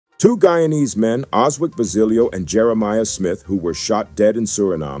Two Guyanese men, Oswick Basilio and Jeremiah Smith, who were shot dead in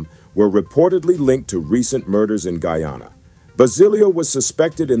Suriname, were reportedly linked to recent murders in Guyana. Basilio was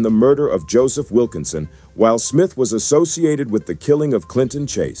suspected in the murder of Joseph Wilkinson, while Smith was associated with the killing of Clinton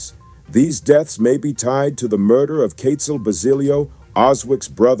Chase. These deaths may be tied to the murder of Quetzal Basilio, Oswick's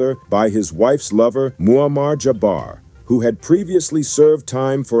brother, by his wife's lover, Muammar Jabbar, who had previously served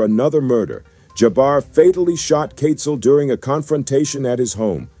time for another murder. Jabbar fatally shot Quetzal during a confrontation at his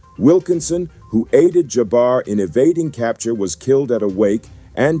home. Wilkinson, who aided Jabbar in evading capture, was killed at a wake,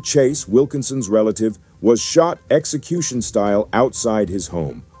 and Chase, Wilkinson's relative, was shot execution-style outside his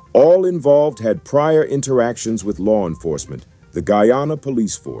home. All involved had prior interactions with law enforcement. The Guyana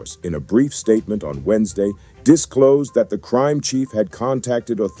Police Force, in a brief statement on Wednesday, disclosed that the crime chief had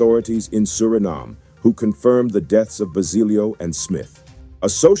contacted authorities in Suriname, who confirmed the deaths of Basilio and Smith. A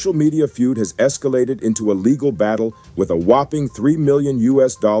social media feud has escalated into a legal battle with a whopping $3 million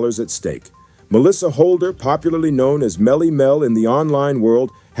at stake. Melissa Holder, popularly known as Melly Mel in the online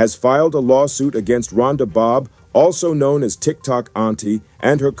world, has filed a lawsuit against Rhonda Bob, also known as TikTok Auntie,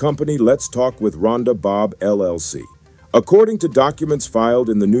 and her company Let's Talk with Rhonda Bob LLC. According to documents filed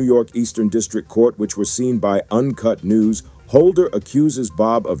in the New York Eastern District Court, which were seen by Uncut News, Holder accuses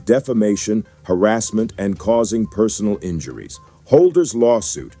Bob of defamation, harassment, and causing personal injuries. Holder's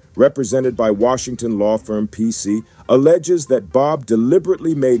lawsuit, represented by Washington law firm PC, alleges that Bob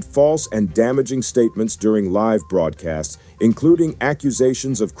deliberately made false and damaging statements during live broadcasts, including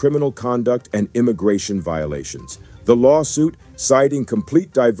accusations of criminal conduct and immigration violations. The lawsuit, citing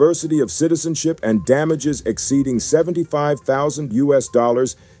complete diversity of citizenship and damages exceeding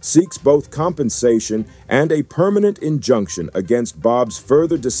 $75,000, seeks both compensation and a permanent injunction against Bob's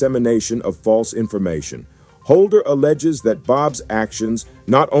further dissemination of false information. Holder alleges that Bob's actions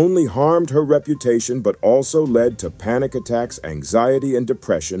not only harmed her reputation but also led to panic attacks, anxiety, and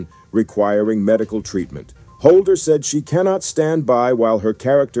depression requiring medical treatment. Holder said she cannot stand by while her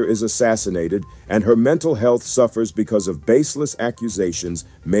character is assassinated and her mental health suffers because of baseless accusations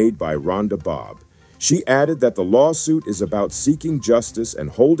made by Rhonda Bob. She added that the lawsuit is about seeking justice and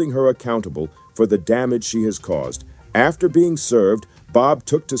holding her accountable for the damage she has caused. After being served, Bob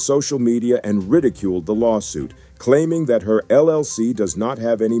took to social media and ridiculed the lawsuit, claiming that her LLC does not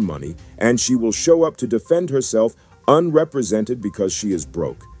have any money and she will show up to defend herself unrepresented because she is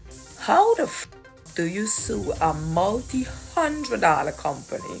broke. How the do you sue a multi-$100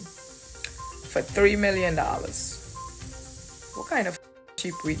 company for $3 million? What kind of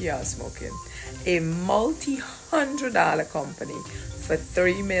cheap weed you are smoking? A multi-$100 company for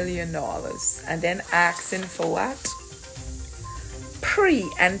 $3 million and then asking for what? Pre-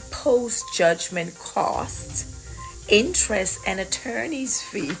 and post-judgment costs, interest, and attorney's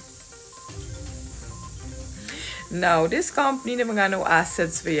fee. Now, this company never got no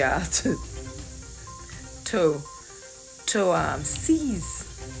assets for you to seize.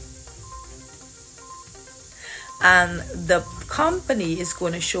 And the company is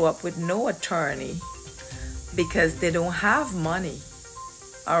going to show up with no attorney because they don't have money.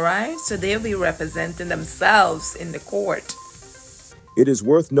 All right? So they'll be representing themselves in the court. It is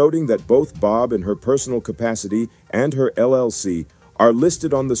worth noting that both Bob in her personal capacity and her LLC are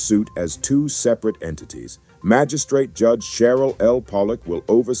listed on the suit as two separate entities. Magistrate Judge Cheryl L. Pollock will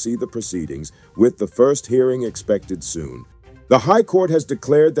oversee the proceedings, with the first hearing expected soon. The High Court has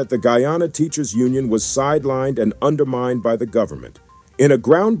declared that the Guyana Teachers Union was sidelined and undermined by the government. In a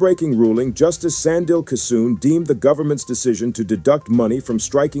groundbreaking ruling, Justice Sandil Kissoon deemed the government's decision to deduct money from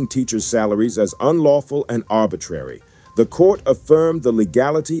striking teachers' salaries as unlawful and arbitrary. The court affirmed the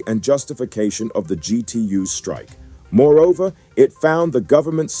legality and justification of the GTU's strike. Moreover, it found the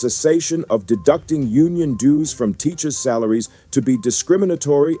government's cessation of deducting union dues from teachers' salaries to be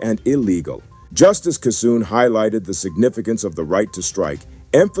discriminatory and illegal. Justice Kissoon highlighted the significance of the right to strike,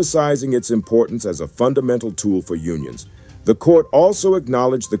 emphasizing its importance as a fundamental tool for unions. The court also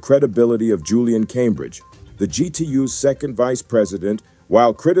acknowledged the credibility of Julian Cambridge, the GTU's second vice president,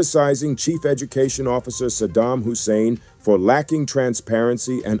 while criticizing Chief Education Officer Saddam Hussein for lacking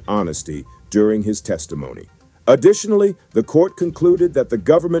transparency and honesty during his testimony. Additionally, the court concluded that the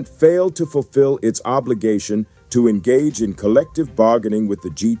government failed to fulfill its obligation to engage in collective bargaining with the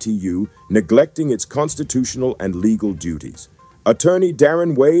GTU, neglecting its constitutional and legal duties. Attorney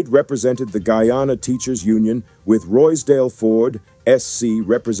Darren Wade represented the Guyana Teachers Union, with Roysdale Ford, SC,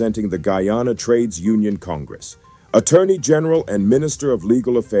 representing the Guyana Trades Union Congress. Attorney General and Minister of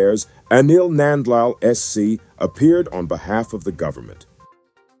Legal Affairs Anil Nandlal, SC, appeared on behalf of the government.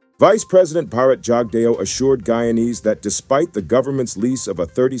 Vice President Bharat Jagdeo assured Guyanese that despite the government's lease of a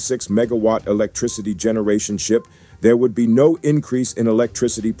 36-megawatt electricity generation ship, there would be no increase in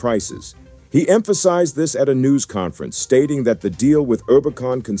electricity prices. He emphasized this at a news conference, stating that the deal with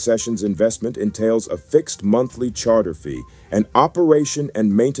Urbicon Concessions Investment entails a fixed monthly charter fee and operation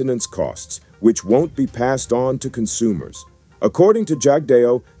and maintenance costs, which won't be passed on to consumers. According to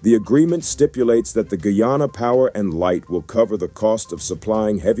Jagdeo, the agreement stipulates that the Guyana Power and Light will cover the cost of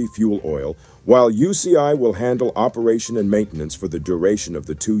supplying heavy fuel oil, while UCI will handle operation and maintenance for the duration of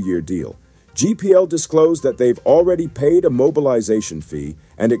the 2-year deal. GPL disclosed that they've already paid a mobilization fee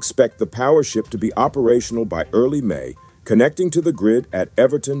and expect the power ship to be operational by early May, connecting to the grid at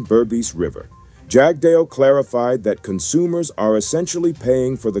Everton Berbice River. Jagdeo clarified that consumers are essentially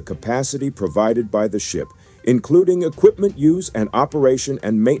paying for the capacity provided by the ship, including equipment use and operation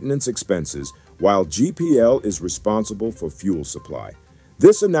and maintenance expenses, while GPL is responsible for fuel supply.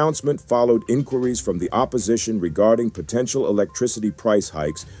 This announcement followed inquiries from the opposition regarding potential electricity price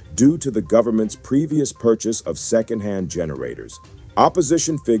hikes due to the government's previous purchase of second-hand generators.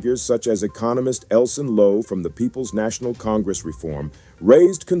 Opposition figures such as economist Elson Lowe from the People's National Congress Reform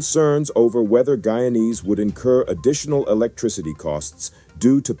raised concerns over whether Guyanese would incur additional electricity costs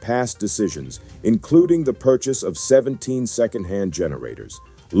due to past decisions, including the purchase of 17 second-hand generators.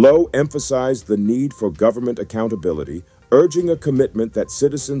 Lowe emphasized the need for government accountability, urging a commitment that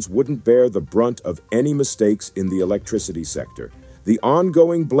citizens wouldn't bear the brunt of any mistakes in the electricity sector. The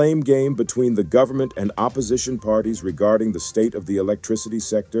ongoing blame game between the government and opposition parties regarding the state of the electricity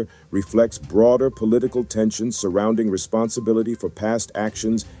sector reflects broader political tensions surrounding responsibility for past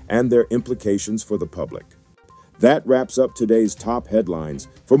actions and their implications for the public. That wraps up today's top headlines.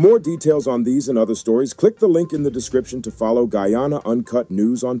 For more details on these and other stories, click the link in the description to follow Guyana Uncut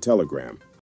News on Telegram.